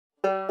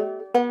My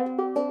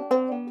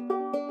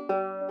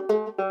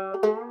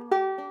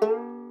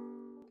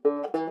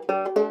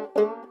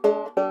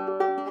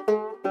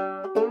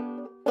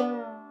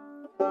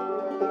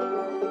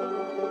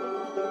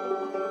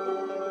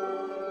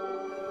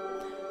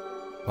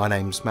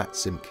name's Matt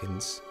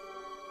Simpkins.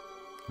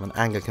 I'm an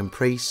Anglican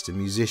priest and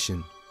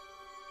musician.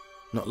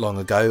 Not long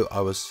ago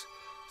I was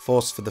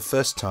forced for the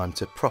first time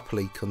to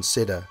properly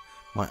consider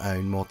my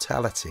own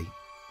mortality.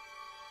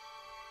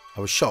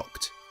 I was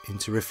shocked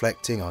into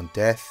reflecting on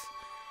death,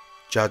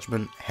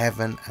 judgment,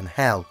 heaven and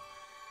hell,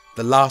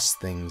 the last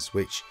things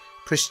which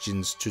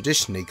Christians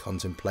traditionally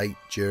contemplate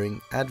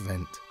during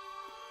Advent.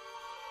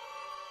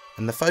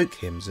 And the folk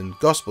hymns and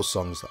gospel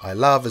songs that I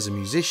love as a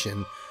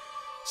musician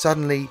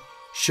suddenly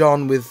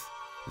shone with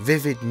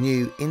vivid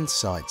new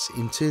insights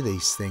into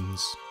these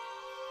things.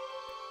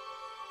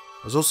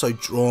 I was also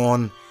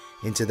drawn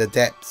into the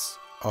depths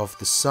of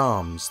the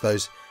Psalms,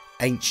 those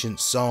ancient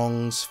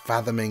songs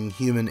fathoming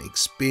human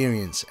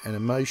experience and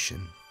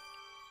emotion.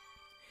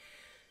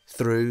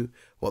 Through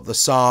what the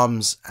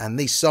Psalms and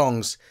these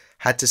songs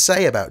had to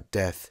say about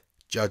death,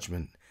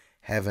 judgment,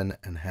 heaven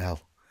and hell,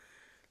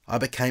 I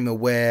became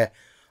aware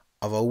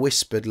of a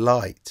whispered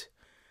light,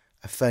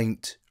 a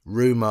faint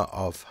rumour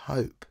of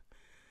hope,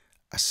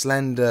 a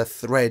slender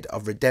thread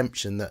of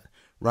redemption that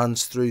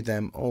runs through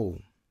them all.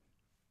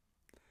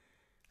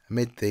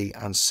 Amid the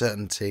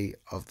uncertainty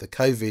of the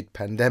COVID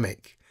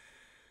pandemic,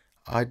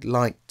 I'd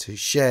like to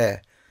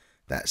share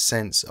that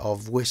sense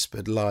of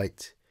whispered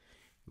light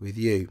with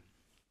you.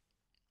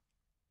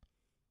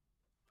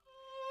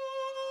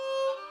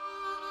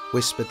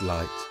 Whispered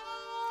Light,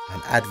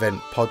 an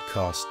Advent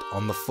podcast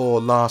on the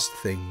four last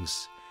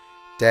things: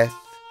 death,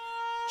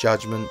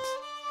 judgment,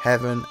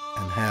 heaven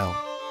and hell,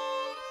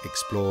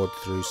 explored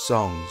through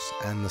songs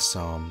and the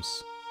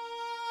Psalms.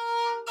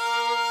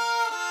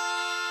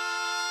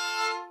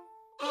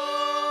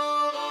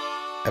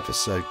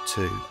 Episode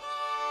 2,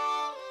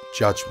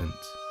 Judgement.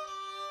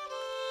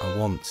 I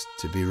want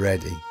to be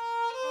ready.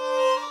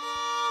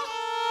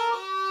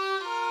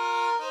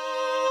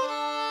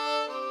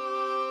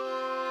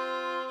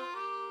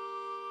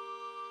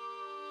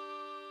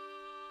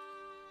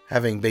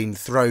 Having been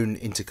thrown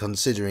into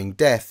considering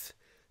death,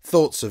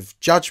 thoughts of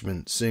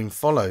judgment soon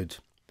followed.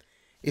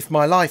 If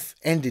my life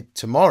ended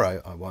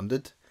tomorrow, I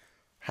wondered,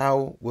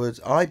 how would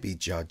I be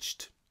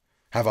judged?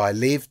 Have I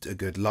lived a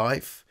good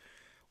life?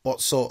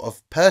 What sort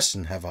of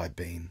person have I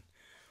been?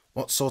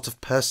 What sort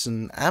of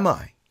person am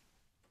I?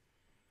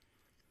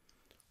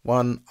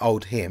 One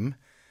old hymn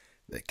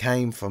that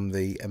came from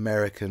the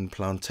American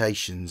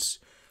plantations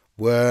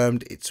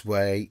wormed its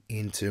way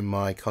into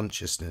my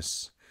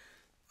consciousness.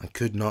 I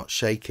could not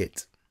shake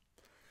it.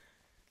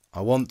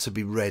 I want to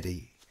be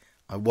ready.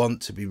 I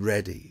want to be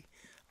ready.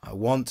 I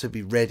want to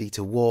be ready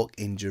to walk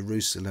in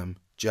Jerusalem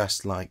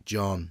just like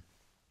John.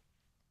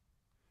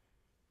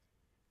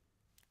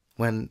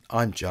 When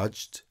I'm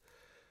judged,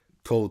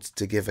 called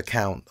to give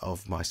account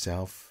of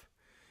myself,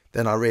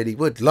 then I really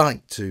would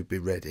like to be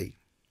ready.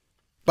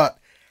 But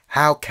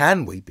how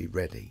can we be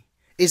ready?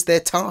 Is there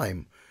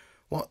time?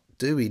 What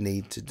do we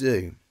need to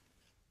do?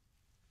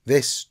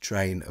 This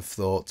train of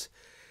thought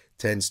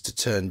tends to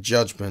turn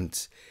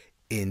judgment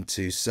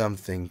into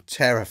something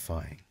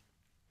terrifying.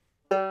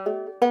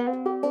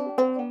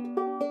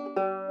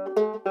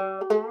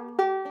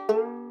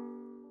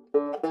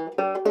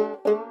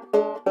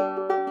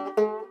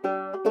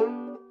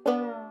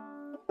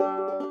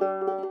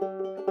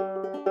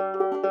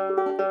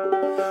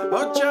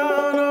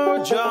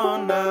 Oh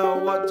John, now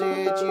what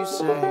did you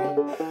say?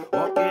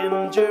 Walk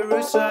in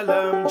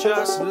Jerusalem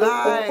just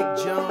like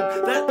John,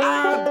 that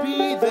I'd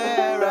be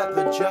there at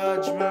the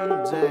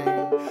judgment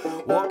day.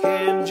 Walk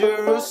in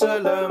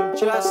Jerusalem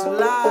just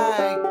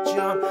like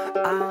John.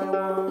 I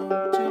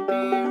want to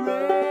be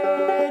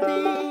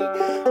ready.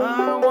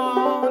 I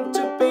want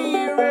to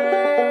be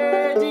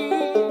ready.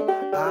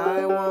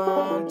 I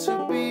want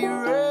to be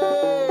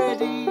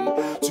ready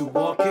to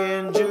walk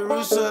in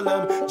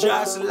Jerusalem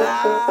just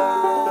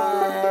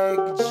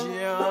like John.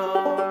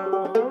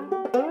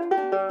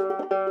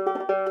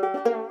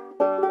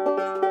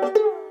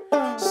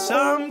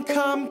 Some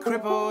come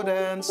crippled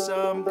and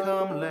some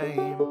come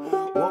lame.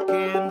 Walk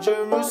in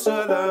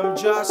Jerusalem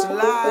just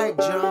like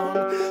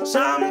John.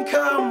 Some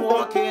come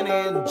walking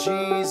in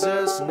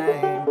Jesus'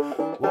 name.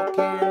 Walk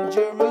in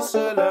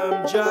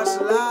Jerusalem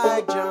just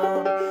like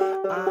John.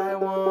 I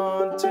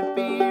want to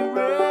be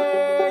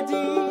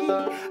ready.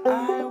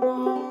 I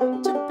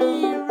want to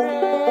be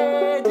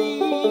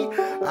ready.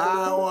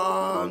 I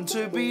want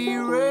to be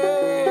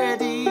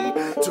ready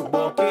to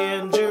walk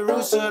in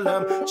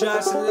Jerusalem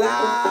just like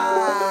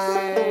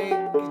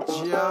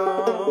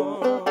John.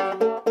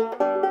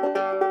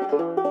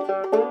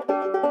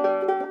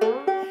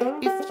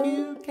 If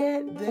you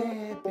get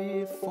there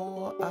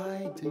before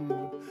I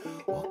do,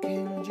 walk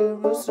in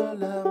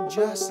Jerusalem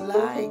just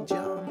like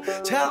John.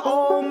 Tell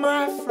all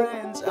my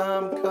friends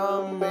I'm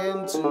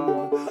coming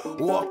to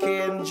walk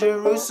in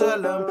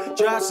Jerusalem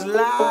just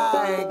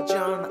like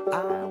John.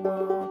 I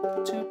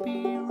want to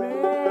be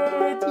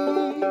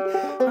ready.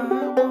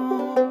 I want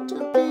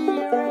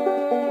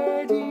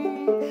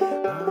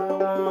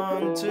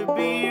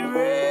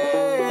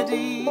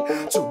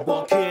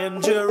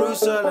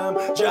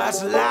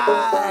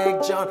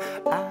like John.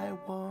 I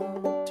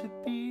want to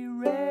be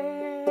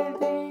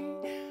ready.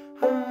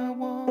 I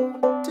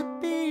want to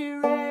be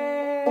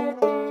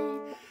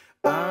ready.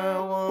 I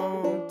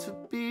want to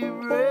be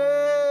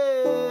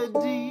ready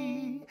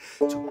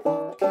to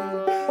walk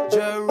in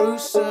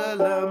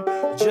Jerusalem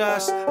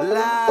just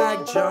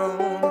like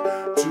John.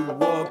 To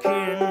walk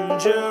in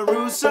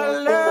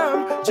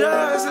Jerusalem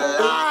just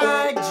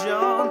like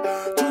John.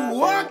 To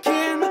walk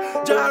in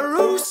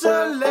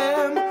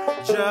Jerusalem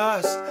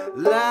just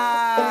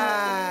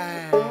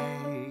like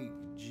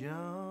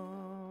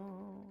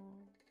John.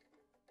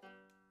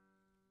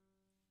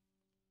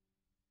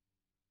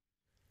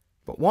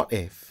 But what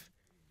if,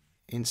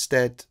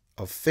 instead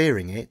of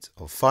fearing it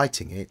or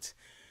fighting it,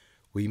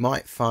 we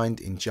might find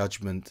in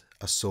judgment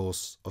a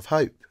source of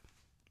hope?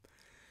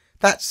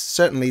 That's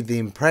certainly the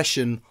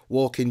impression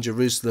Walk in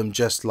Jerusalem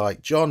Just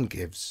Like John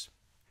gives.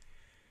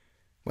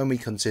 When we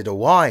consider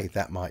why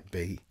that might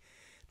be,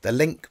 the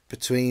link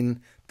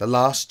between the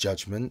Last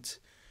Judgment,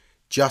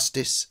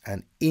 justice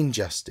and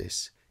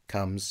injustice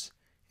comes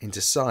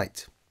into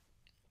sight.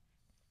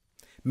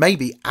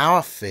 Maybe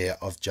our fear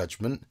of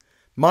judgment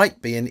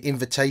might be an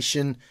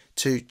invitation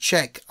to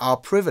check our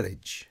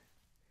privilege.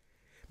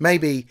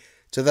 Maybe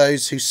to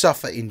those who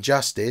suffer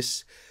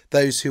injustice,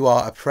 those who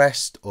are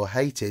oppressed or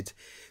hated,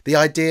 the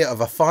idea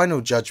of a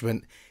final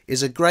judgment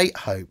is a great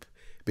hope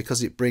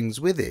because it brings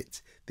with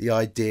it the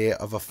idea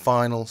of a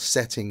final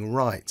setting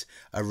right,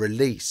 a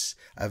release,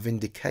 a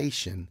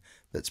vindication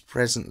that's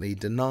presently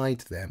denied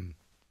them.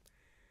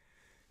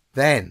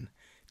 Then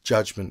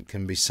judgment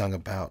can be sung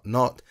about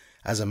not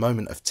as a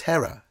moment of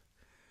terror,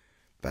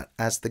 but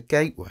as the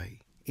gateway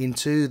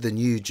into the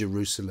New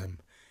Jerusalem,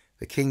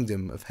 the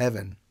kingdom of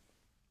heaven.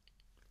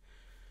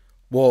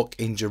 Walk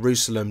in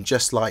Jerusalem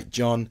Just Like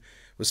John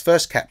was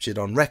first captured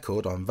on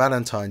record on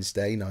Valentine's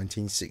Day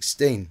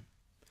 1916.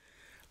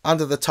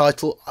 Under the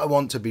title I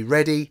Want to Be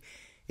Ready,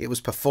 it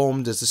was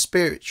performed as a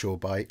spiritual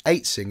by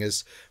 8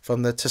 singers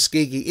from the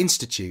Tuskegee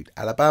Institute,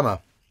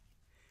 Alabama.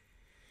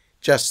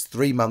 Just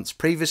 3 months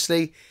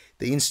previously,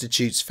 the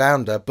Institute's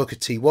founder, Booker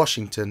T.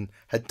 Washington,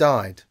 had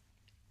died.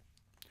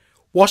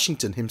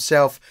 Washington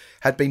himself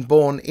had been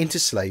born into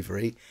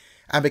slavery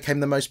and became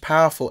the most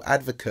powerful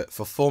advocate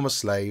for former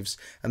slaves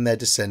and their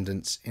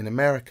descendants in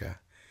America,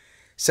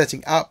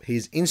 setting up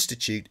his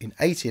institute in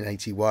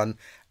 1881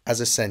 as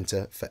a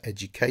centre for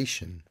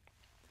education.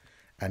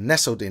 And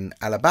nestled in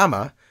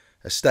Alabama,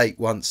 a state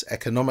once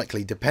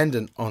economically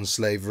dependent on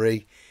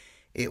slavery,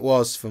 it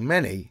was for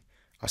many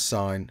a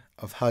sign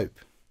of hope.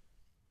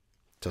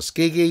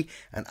 Tuskegee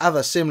and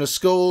other similar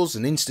schools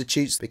and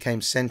institutes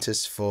became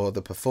centres for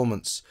the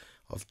performance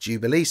of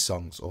Jubilee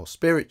songs or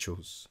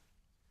spirituals.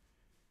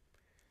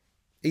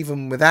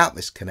 Even without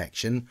this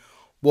connection,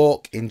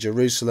 Walk in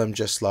Jerusalem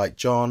Just Like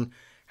John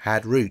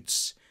had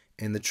roots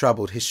in the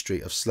troubled history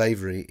of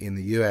slavery in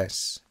the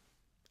US.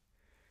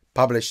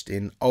 Published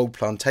in Old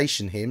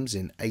Plantation Hymns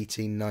in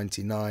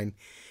 1899,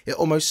 it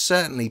almost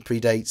certainly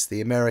predates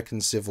the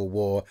American Civil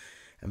War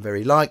and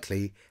very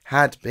likely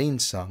had been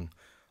sung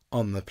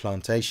on the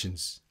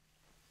plantations.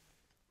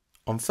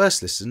 On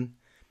first listen,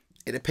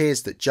 it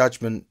appears that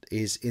judgment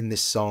is in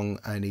this song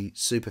only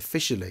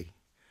superficially.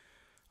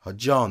 Oh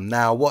John,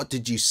 now what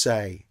did you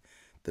say?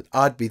 That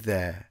I'd be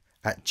there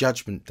at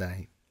Judgment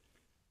Day.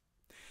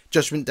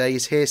 Judgment Day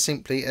is here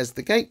simply as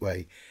the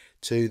gateway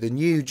to the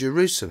New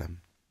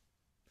Jerusalem.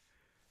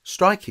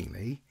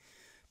 Strikingly,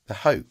 the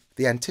hope,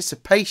 the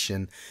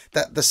anticipation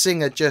that the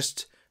singer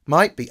just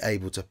might be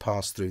able to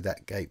pass through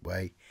that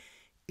gateway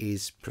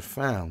is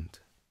profound.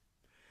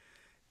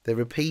 The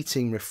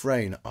repeating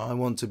refrain, I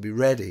want to be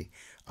ready,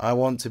 I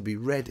want to be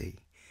ready,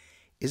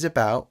 is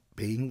about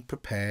being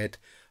prepared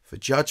for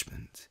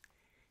judgment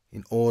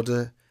in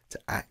order to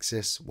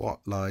access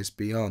what lies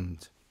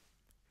beyond.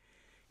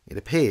 It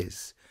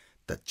appears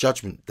that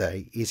Judgment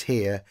Day is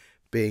here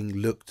being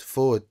looked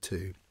forward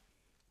to.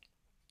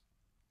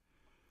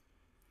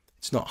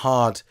 It's not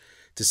hard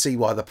to see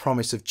why the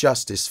promise of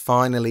justice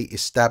finally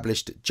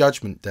established at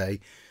Judgment Day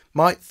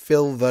might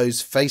fill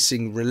those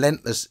facing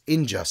relentless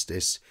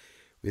injustice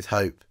with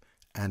hope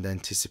and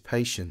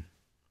anticipation.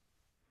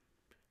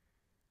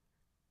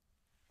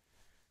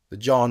 The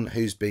John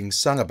who's being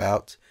sung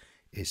about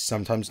is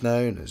sometimes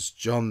known as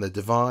John the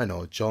Divine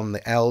or John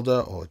the Elder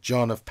or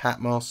John of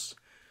Patmos,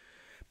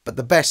 but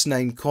the best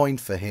name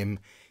coined for him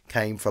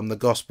came from the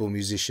gospel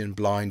musician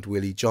Blind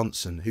Willie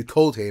Johnson, who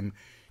called him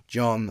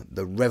John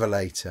the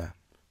Revelator.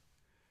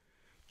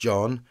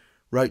 John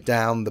wrote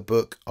down the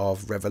book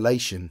of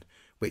Revelation,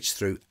 which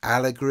through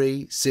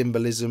allegory,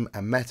 symbolism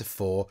and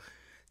metaphor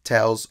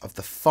tells of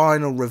the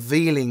final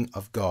revealing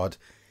of God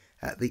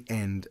at the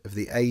end of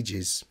the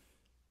ages.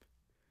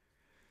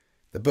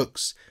 The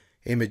book's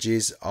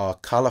images are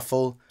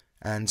colourful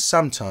and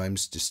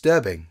sometimes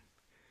disturbing.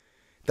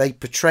 They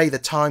portray the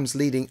times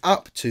leading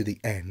up to the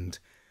end,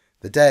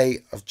 the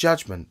day of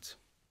judgment.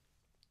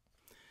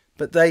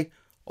 But they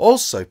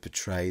also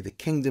portray the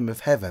kingdom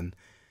of heaven,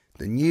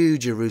 the New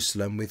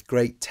Jerusalem, with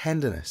great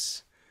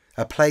tenderness,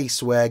 a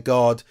place where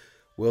God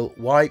will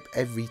wipe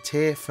every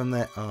tear from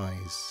their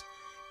eyes.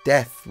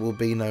 Death will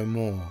be no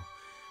more.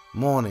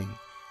 Mourning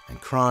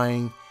and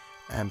crying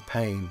and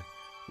pain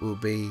will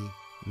be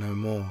no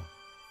more.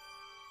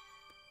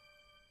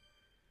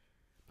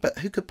 But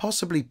who could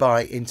possibly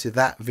buy into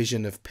that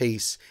vision of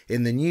peace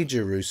in the New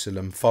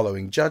Jerusalem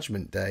following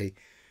Judgment Day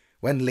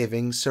when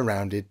living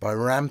surrounded by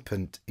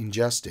rampant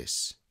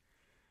injustice?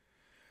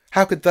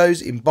 How could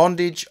those in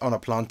bondage on a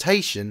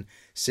plantation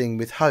sing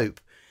with hope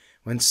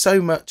when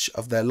so much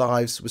of their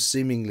lives was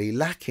seemingly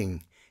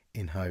lacking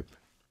in hope?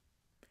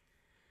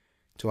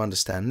 To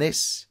understand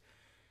this,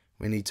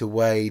 we need to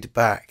wade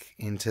back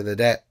into the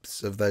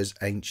depths of those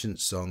ancient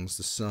songs,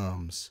 the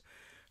Psalms,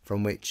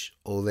 from which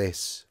all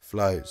this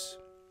flows.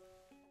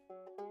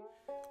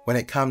 When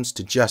it comes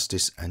to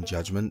justice and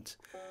judgment,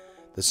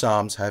 the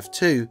Psalms have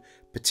two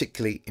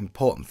particularly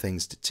important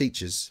things to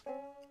teach us.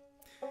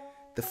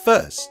 The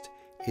first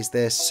is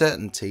their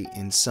certainty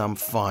in some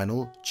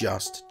final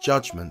just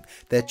judgment,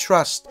 their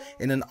trust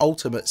in an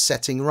ultimate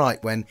setting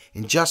right when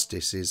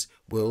injustices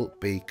will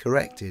be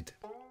corrected.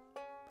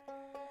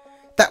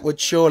 That would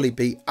surely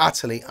be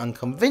utterly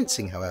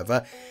unconvincing,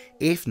 however,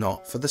 if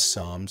not for the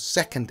Psalm's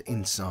second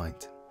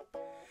insight.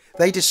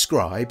 They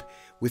describe,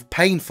 with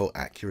painful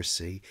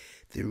accuracy,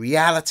 the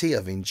reality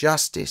of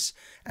injustice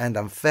and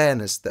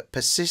unfairness that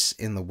persists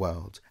in the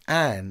world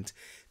and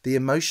the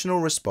emotional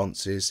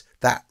responses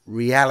that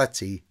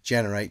reality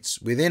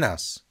generates within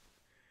us.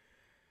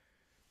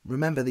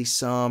 Remember, these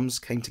Psalms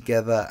came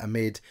together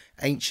amid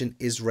ancient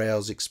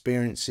Israel's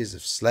experiences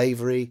of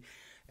slavery,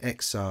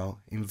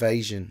 exile,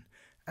 invasion,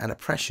 and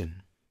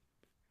oppression.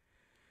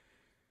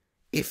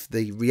 If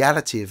the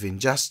reality of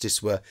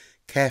injustice were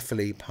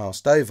carefully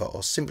passed over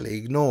or simply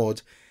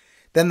ignored,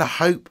 then the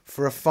hope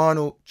for a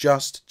final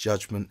just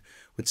judgment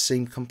would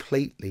seem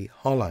completely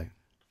hollow.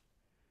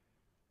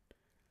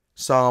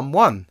 Psalm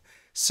 1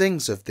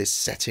 sings of this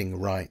setting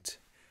right.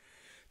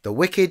 The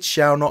wicked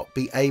shall not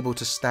be able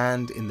to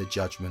stand in the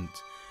judgment,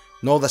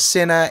 nor the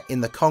sinner in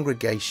the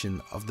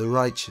congregation of the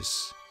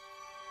righteous.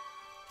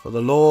 For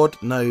the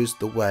Lord knows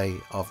the way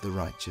of the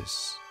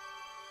righteous,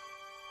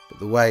 but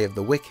the way of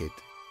the wicked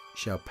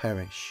shall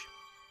perish.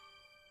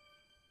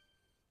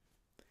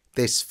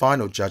 This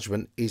final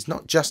judgment is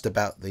not just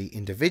about the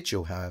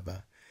individual,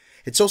 however.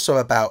 It's also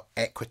about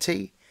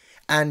equity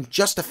and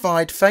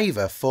justified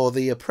favour for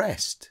the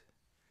oppressed.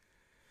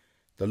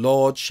 The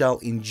Lord shall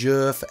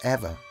endure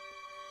forever.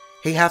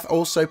 He hath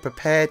also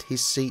prepared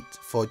his seat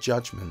for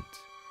judgment.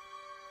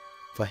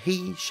 For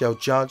he shall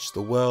judge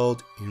the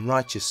world in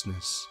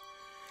righteousness,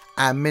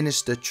 and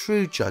minister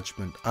true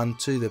judgment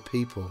unto the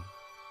people.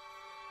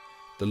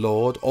 The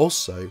Lord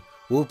also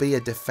will be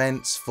a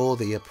defence for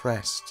the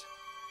oppressed,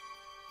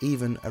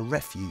 even a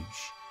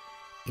refuge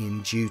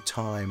in due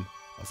time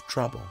of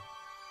trouble.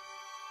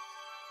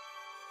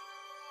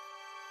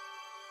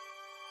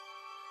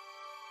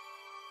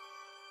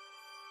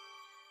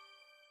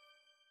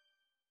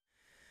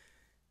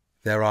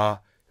 There are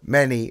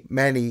many,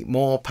 many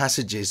more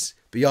passages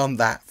beyond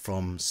that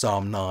from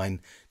Psalm 9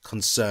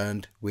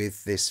 concerned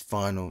with this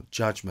final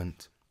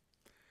judgment.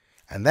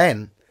 And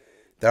then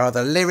there are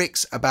the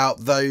lyrics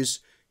about those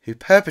who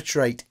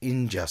perpetrate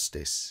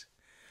injustice,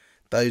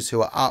 those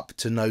who are up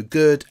to no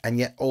good and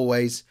yet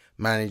always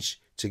manage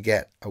to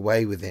get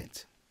away with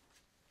it.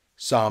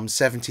 Psalm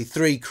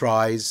 73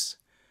 cries,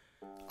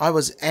 I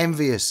was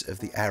envious of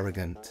the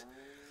arrogant.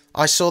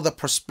 I saw the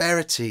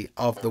prosperity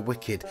of the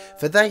wicked,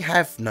 for they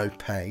have no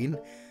pain.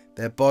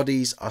 Their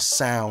bodies are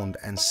sound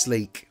and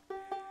sleek.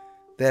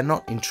 They're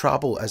not in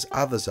trouble as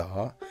others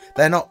are.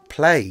 They're not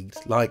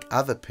plagued like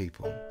other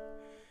people.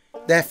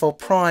 Therefore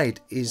pride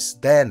is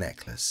their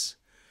necklace.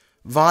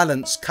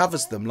 Violence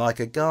covers them like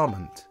a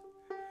garment.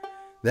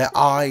 Their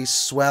eyes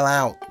swell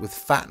out with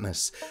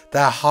fatness.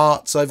 Their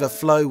hearts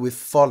overflow with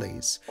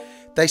follies.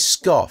 They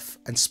scoff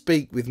and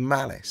speak with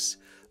malice.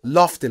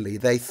 Loftily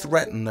they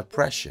threaten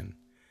oppression.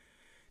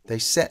 They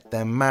set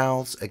their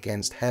mouths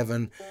against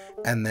heaven,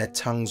 and their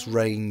tongues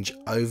range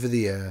over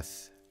the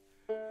earth.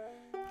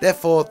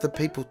 Therefore the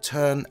people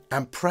turn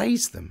and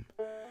praise them,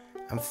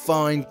 and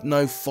find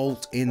no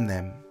fault in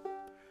them.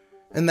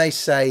 And they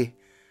say,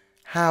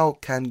 how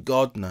can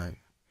God know?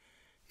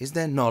 Is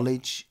there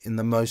knowledge in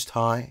the Most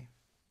High?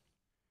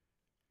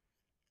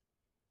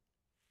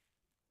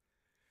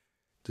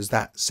 Does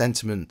that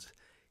sentiment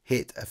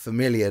hit a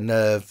familiar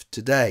nerve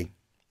today?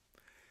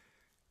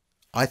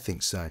 I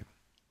think so.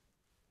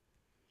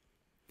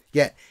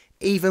 Yet,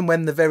 even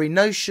when the very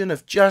notion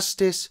of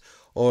justice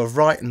or of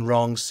right and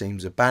wrong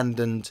seems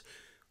abandoned,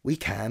 we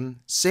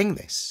can sing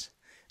this,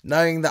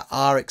 knowing that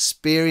our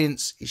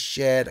experience is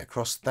shared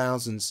across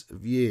thousands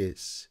of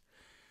years.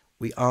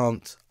 We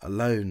aren't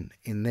alone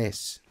in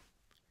this.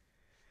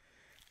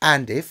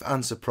 And if,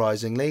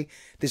 unsurprisingly,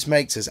 this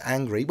makes us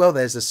angry, well,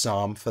 there's a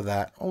psalm for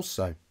that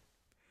also.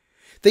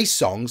 These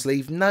songs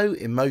leave no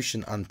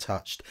emotion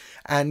untouched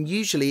and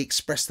usually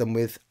express them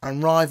with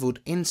unrivaled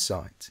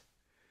insight.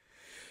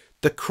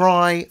 The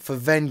cry for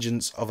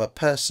vengeance of a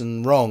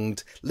person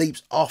wronged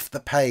leaps off the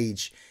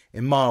page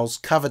in Miles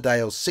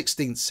Coverdale's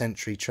 16th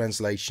century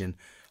translation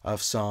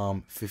of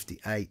Psalm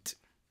 58.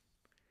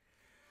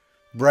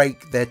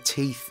 Break their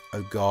teeth,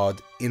 O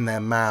God, in their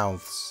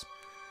mouths.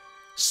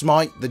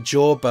 Smite the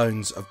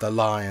jawbones of the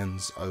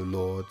lions, O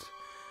Lord.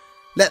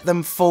 Let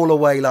them fall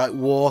away like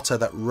water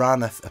that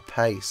runneth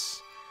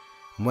apace.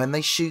 And when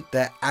they shoot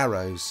their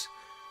arrows,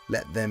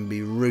 let them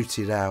be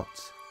rooted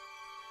out.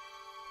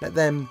 Let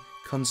them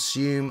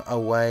consume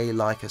away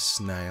like a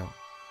snail,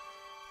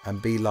 and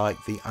be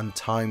like the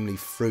untimely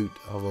fruit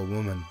of a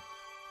woman.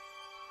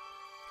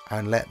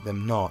 And let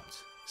them not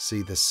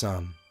see the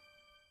sun.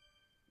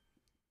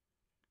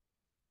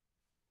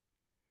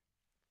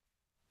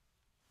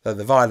 Though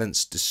the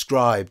violence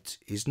described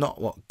is not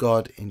what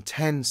God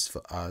intends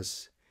for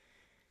us,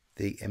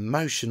 the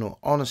emotional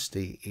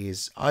honesty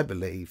is, I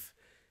believe,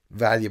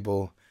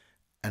 valuable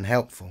and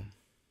helpful.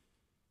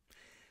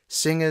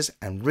 Singers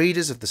and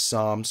readers of the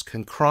Psalms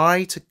can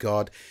cry to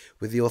God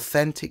with the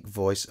authentic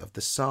voice of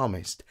the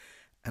psalmist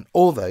and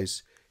all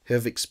those who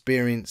have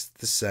experienced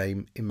the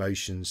same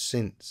emotions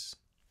since.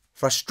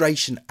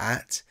 Frustration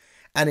at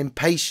and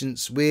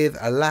impatience with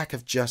a lack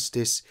of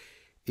justice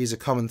is a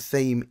common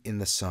theme in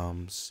the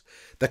Psalms.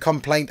 The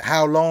complaint,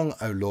 "How long,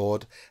 O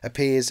Lord?"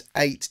 appears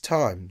 8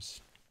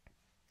 times.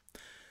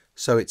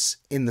 So it's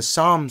in the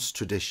Psalms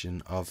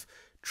tradition of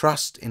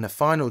trust in a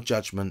final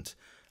judgment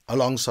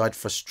alongside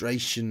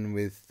frustration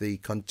with the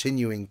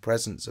continuing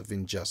presence of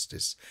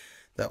injustice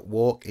that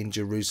Walk in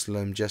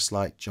Jerusalem, just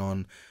like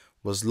John,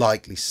 was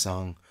likely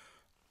sung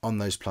on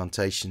those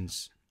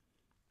plantations.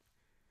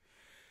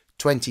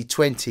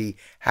 2020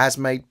 has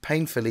made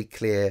painfully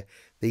clear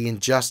the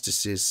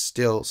injustices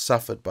still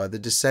suffered by the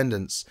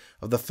descendants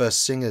of the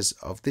first singers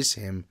of this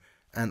hymn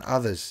and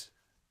others.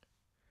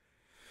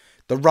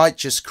 The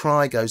righteous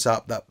cry goes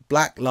up that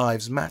Black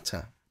Lives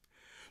Matter,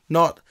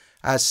 not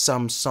as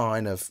some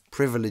sign of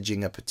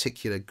privileging a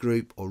particular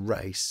group or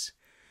race,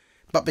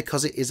 but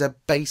because it is a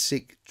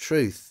basic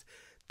truth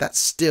that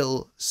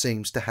still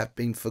seems to have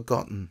been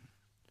forgotten.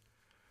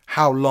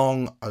 How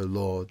long, O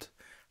Lord?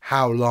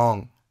 How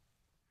long?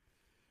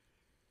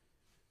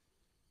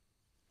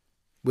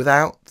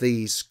 Without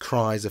these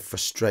cries of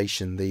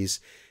frustration, these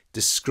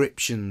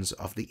descriptions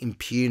of the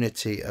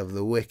impunity of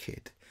the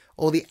wicked,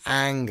 or the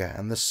anger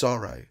and the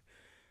sorrow,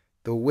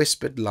 the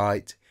whispered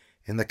light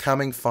in the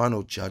coming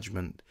final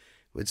judgment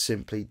would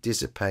simply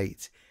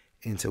dissipate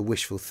into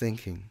wishful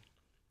thinking.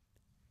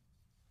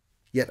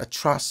 Yet a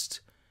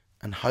trust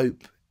and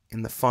hope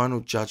in the final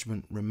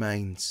judgment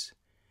remains,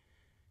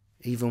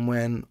 even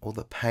when all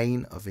the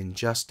pain of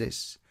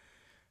injustice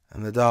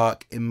and the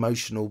dark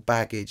emotional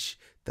baggage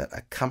that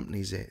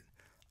accompanies it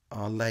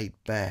are laid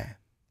bare.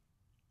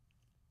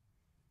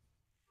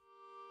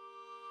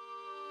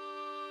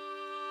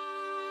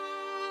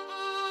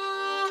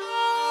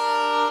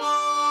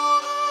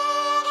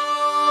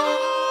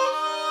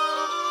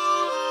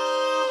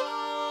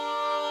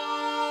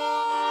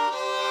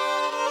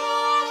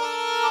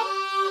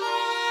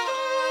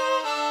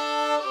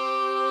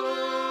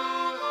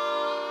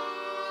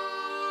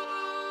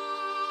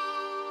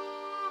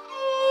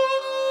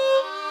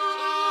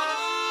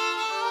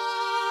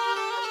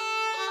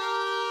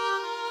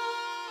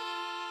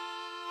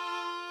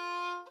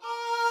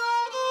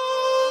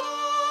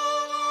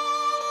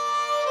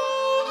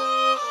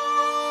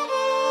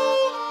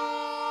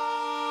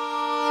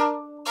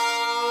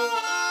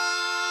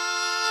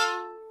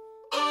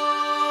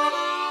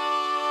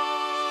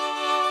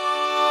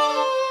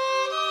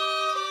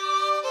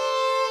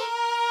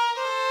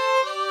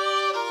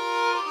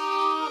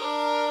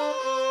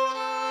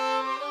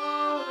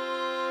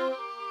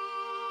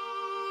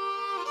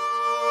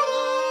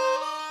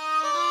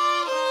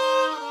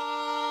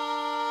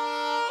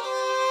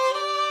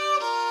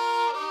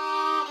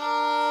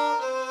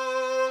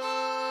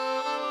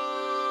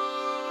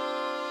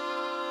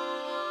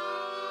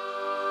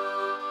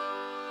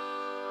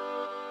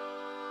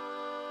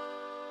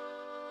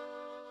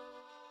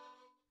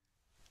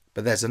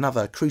 But there's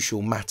another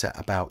crucial matter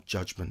about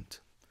judgment.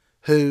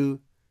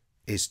 Who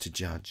is to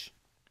judge?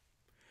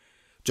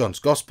 John's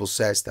Gospel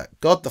says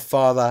that God the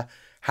Father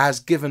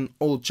has given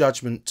all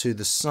judgment to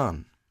the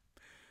Son.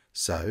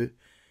 So,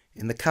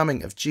 in the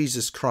coming of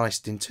Jesus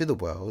Christ into the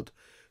world,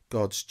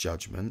 God's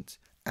judgment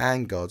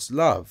and God's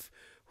love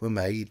were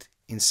made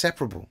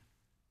inseparable.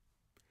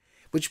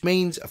 Which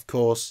means, of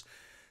course,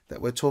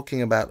 that we're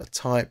talking about a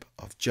type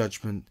of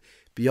judgment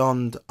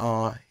beyond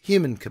our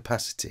human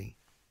capacity.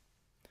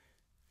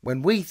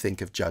 When we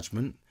think of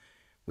judgment,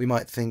 we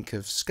might think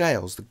of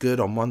scales, the good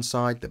on one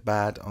side, the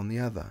bad on the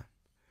other.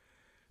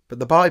 But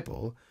the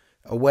Bible,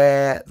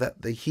 aware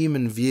that the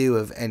human view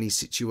of any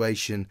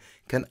situation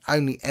can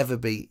only ever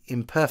be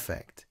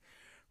imperfect,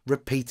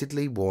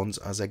 repeatedly warns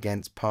us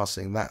against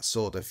passing that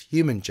sort of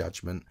human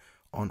judgment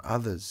on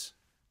others.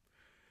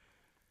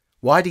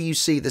 Why do you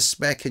see the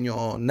speck in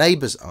your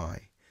neighbour's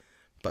eye,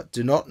 but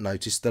do not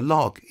notice the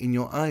log in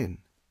your own?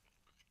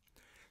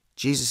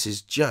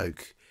 Jesus'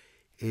 joke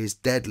is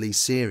deadly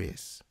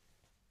serious.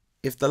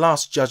 If the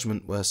Last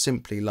Judgment were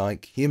simply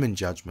like human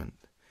judgment,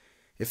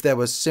 if there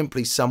was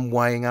simply some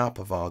weighing up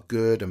of our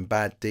good and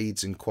bad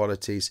deeds and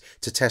qualities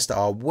to test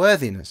our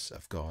worthiness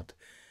of God,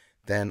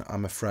 then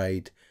I'm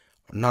afraid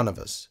none of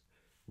us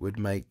would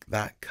make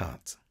that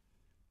cut.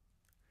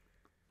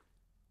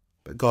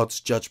 But God's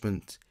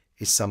judgment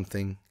is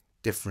something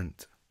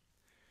different.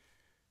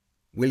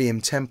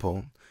 William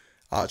Temple,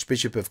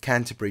 Archbishop of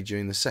Canterbury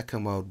during the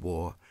Second World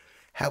War,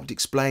 helped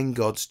explain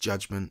God's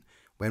judgment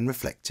when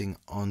reflecting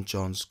on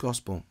John's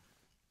Gospel.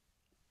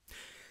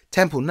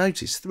 Temple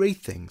noticed three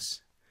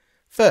things.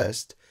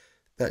 First,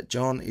 that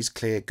John is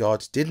clear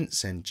God didn't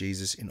send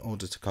Jesus in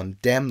order to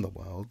condemn the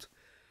world,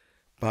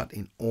 but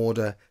in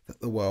order that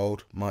the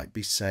world might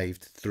be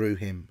saved through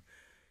him.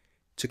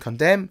 To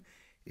condemn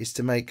is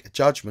to make a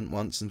judgment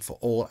once and for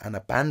all and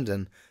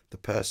abandon the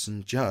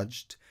person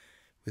judged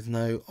with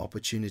no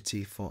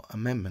opportunity for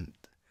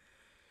amendment.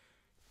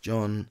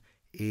 John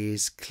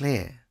is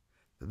clear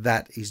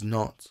that is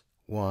not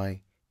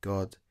why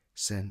God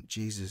sent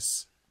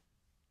Jesus.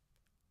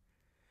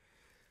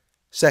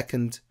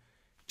 Second,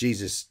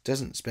 Jesus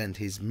doesn't spend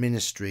his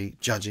ministry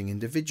judging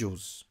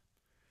individuals.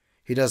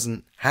 He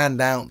doesn't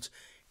hand out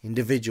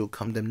individual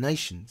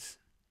condemnations.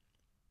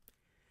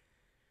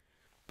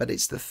 But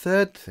it's the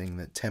third thing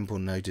that Temple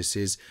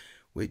notices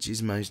which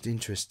is most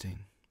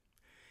interesting.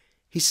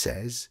 He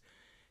says,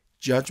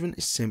 judgment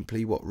is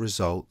simply what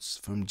results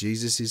from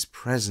Jesus'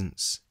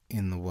 presence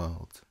in the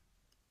world.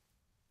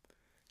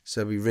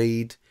 So we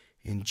read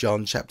in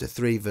John chapter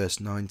 3 verse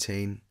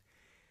 19,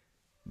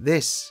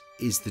 "This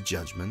is the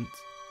judgment,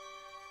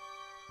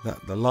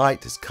 that the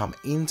light has come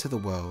into the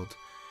world,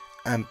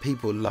 and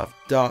people love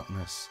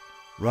darkness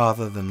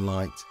rather than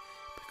light,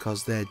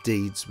 because their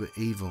deeds were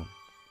evil."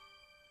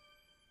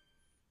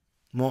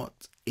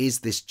 What is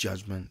this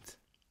judgment?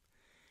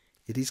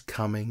 It is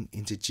coming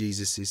into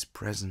Jesus'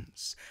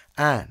 presence,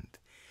 and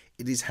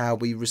it is how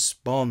we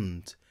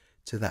respond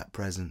to that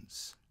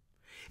presence.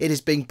 It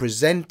is being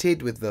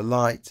presented with the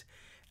light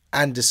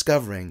and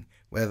discovering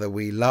whether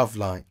we love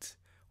light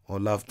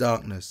or love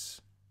darkness.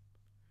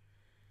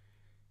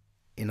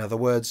 In other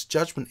words,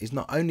 judgment is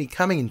not only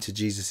coming into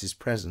Jesus'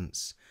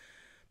 presence,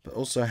 but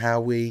also how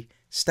we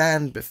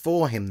stand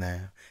before him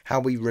there, how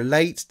we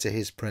relate to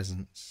his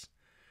presence.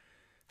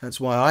 That's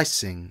why I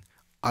sing,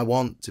 "I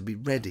want to be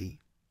ready."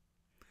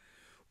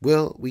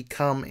 Will we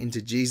come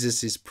into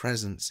Jesus'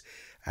 presence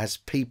as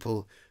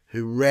people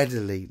who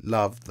readily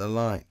love the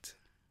light?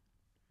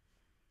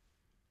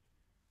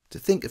 To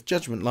think of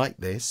judgment like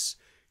this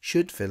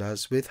should fill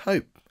us with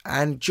hope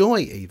and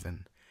joy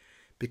even,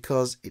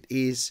 because it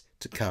is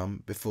to come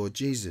before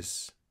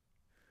Jesus.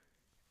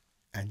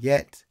 And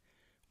yet,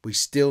 we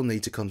still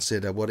need to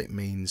consider what it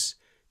means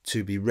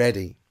to be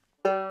ready.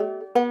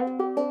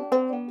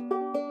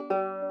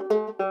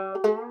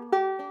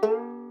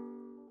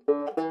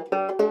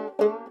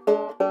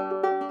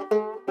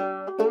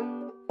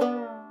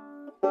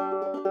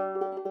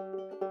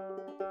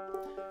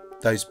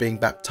 Those being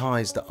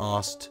baptized are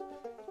asked,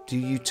 "Do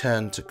you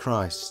turn to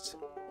Christ?"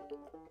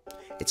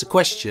 It's a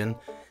question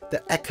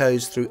that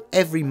echoes through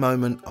every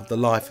moment of the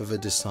life of a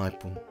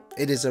disciple.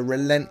 It is a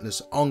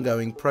relentless,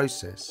 ongoing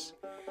process.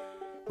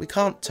 We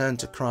can't turn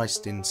to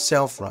Christ in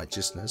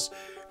self-righteousness,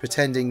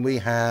 pretending we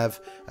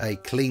have a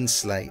clean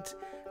slate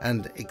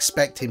and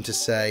expect him to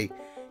say,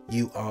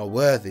 "You are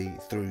worthy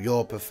through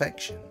your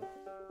perfection."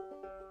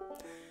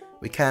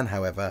 We can,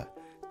 however,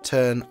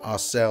 turn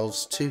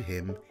ourselves to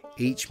him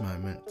each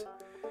moment,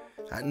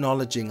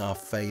 acknowledging our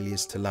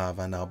failures to love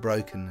and our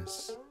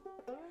brokenness.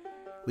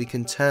 We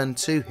can turn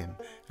to him,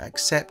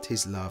 accept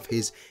his love,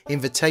 his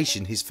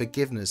invitation, his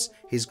forgiveness,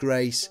 his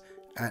grace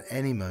at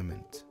any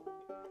moment.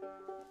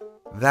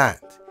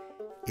 That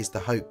is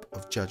the hope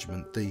of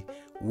judgment, the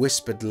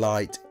whispered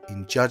light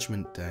in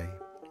Judgment Day.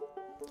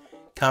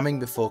 Coming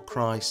before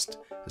Christ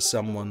as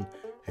someone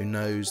who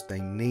knows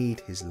they need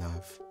his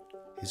love,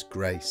 his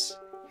grace,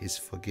 his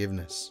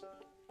forgiveness.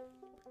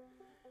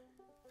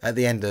 At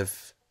the end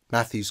of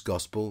Matthew's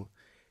Gospel,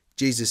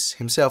 Jesus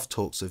himself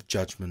talks of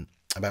judgment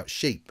about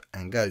sheep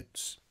and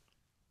goats.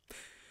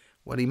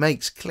 What he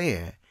makes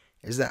clear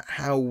is that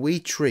how we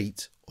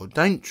treat or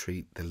don't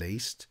treat the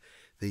least,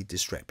 the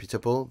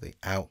disreputable, the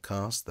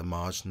outcast, the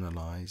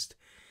marginalised,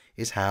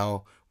 is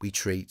how we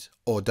treat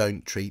or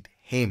don't treat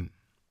him.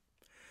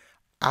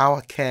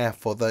 Our care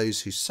for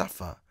those who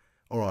suffer,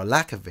 or our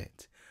lack of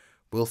it,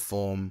 will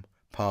form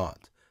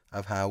part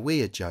of how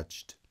we are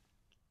judged.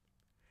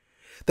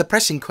 The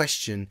pressing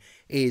question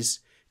is,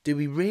 do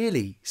we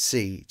really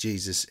see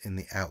Jesus in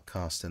the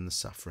outcast and the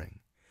suffering,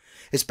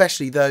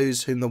 especially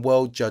those whom the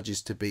world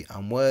judges to be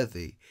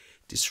unworthy,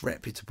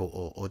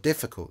 disreputable or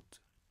difficult?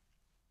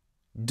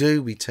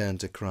 Do we turn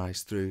to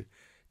Christ through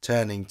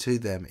turning to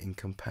them in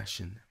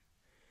compassion?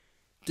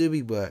 Do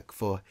we work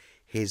for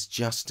his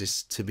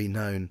justice to be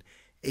known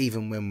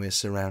even when we're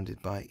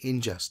surrounded by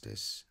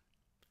injustice?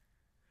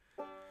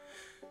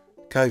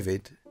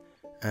 COVID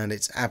and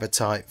its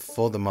appetite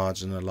for the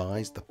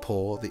marginalised, the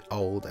poor, the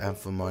old and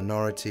for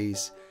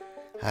minorities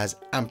has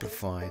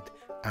amplified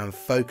and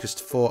focused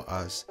for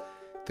us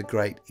the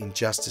great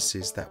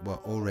injustices that were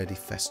already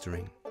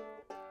festering.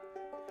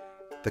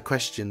 The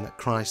question that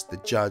Christ the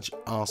Judge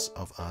asks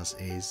of us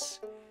is,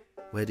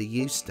 where do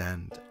you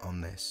stand on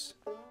this?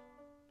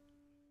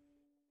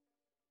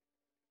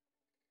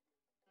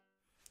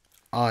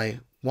 I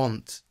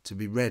want to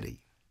be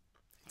ready.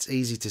 It's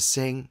easy to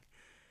sing,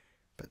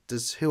 but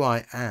does who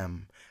I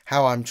am,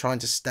 how I'm trying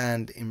to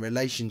stand in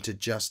relation to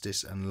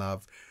justice and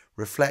love,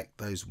 reflect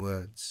those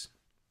words?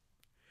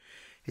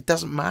 It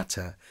doesn't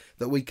matter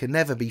that we can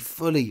never be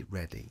fully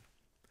ready.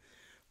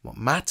 What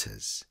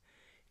matters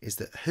is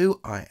that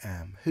who I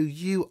am, who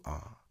you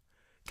are,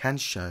 can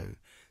show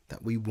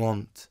that we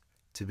want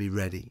to be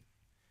ready.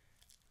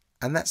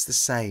 And that's the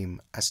same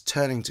as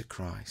turning to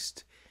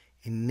Christ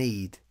in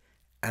need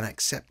and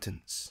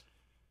acceptance.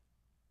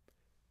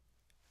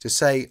 To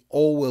say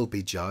all will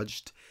be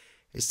judged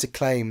is to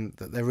claim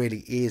that there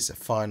really is a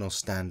final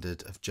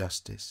standard of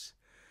justice,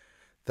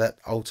 that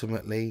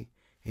ultimately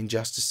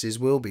injustices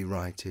will be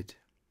righted.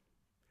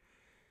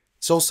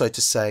 It's also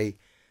to say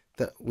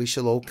that we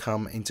shall all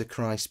come into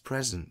Christ's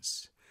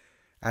presence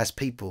as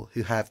people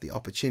who have the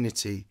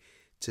opportunity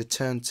to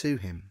turn to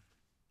him.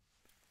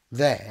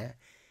 There,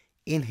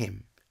 in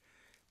him,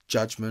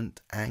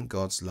 judgment and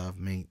God's love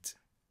meet.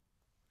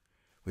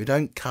 We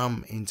don't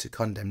come into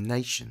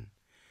condemnation,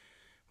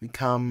 we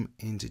come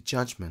into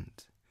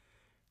judgment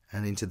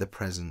and into the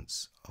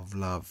presence of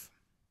love.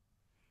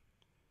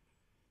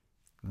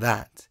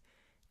 That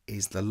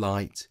is the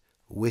light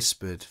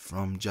whispered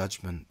from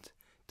judgment,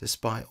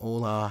 despite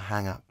all our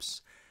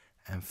hang-ups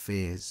and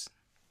fears.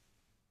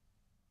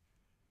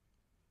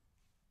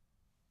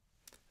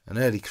 An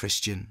early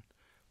Christian,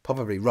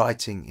 probably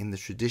writing in the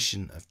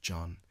tradition of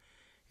John,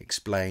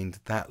 explained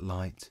that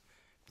light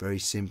very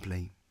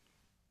simply.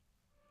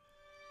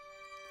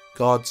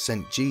 God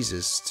sent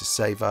Jesus to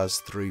save us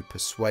through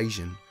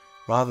persuasion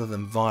rather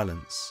than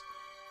violence,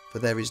 for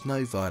there is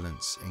no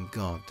violence in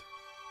God.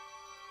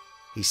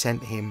 He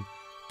sent him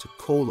to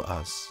call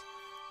us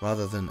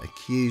rather than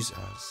accuse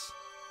us.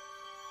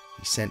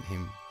 He sent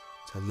him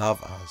to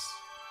love us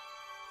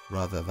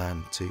rather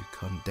than to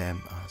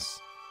condemn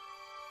us.